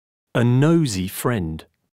A nosy friend.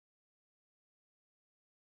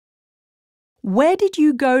 Where did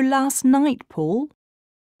you go last night, Paul?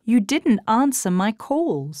 You didn't answer my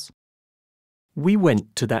calls. We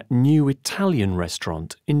went to that new Italian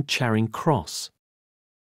restaurant in Charing Cross.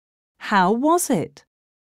 How was it?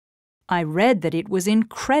 I read that it was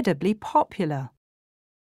incredibly popular.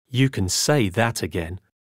 You can say that again.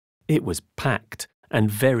 It was packed and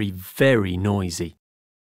very, very noisy.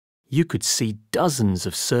 You could see dozens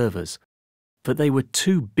of servers, but they were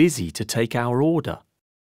too busy to take our order.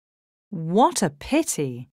 What a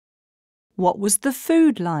pity! What was the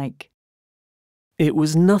food like? It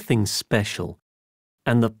was nothing special,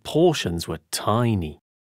 and the portions were tiny.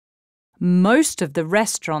 Most of the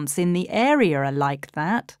restaurants in the area are like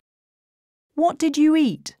that. What did you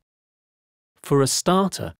eat? For a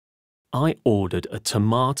starter, I ordered a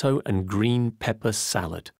tomato and green pepper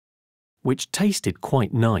salad, which tasted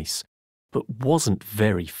quite nice, but wasn't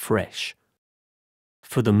very fresh.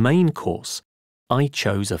 For the main course, I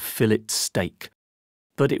chose a fillet steak,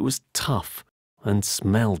 but it was tough and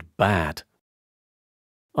smelled bad.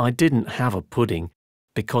 I didn't have a pudding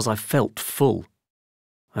because I felt full,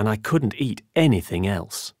 and I couldn't eat anything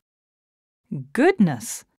else.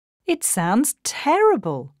 Goodness, it sounds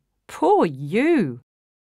terrible. Poor you.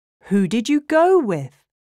 Who did you go with?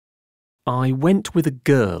 I went with a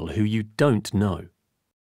girl who you don't know.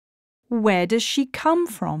 Where does she come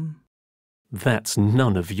from? That's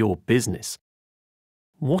none of your business.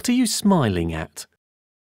 What are you smiling at?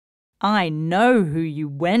 I know who you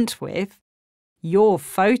went with. Your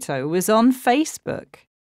photo was on Facebook.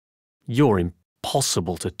 You're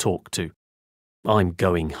impossible to talk to. I'm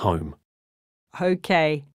going home.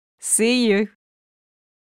 OK, see you.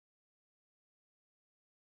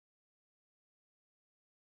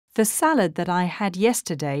 The salad that I had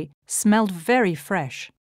yesterday smelled very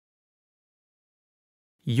fresh.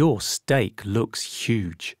 Your steak looks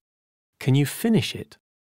huge. Can you finish it?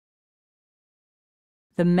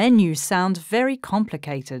 The menu sounds very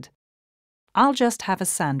complicated. I'll just have a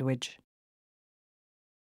sandwich.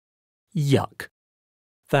 Yuck.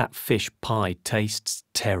 That fish pie tastes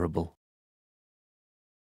terrible.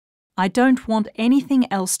 I don't want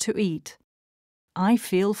anything else to eat. I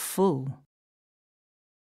feel full.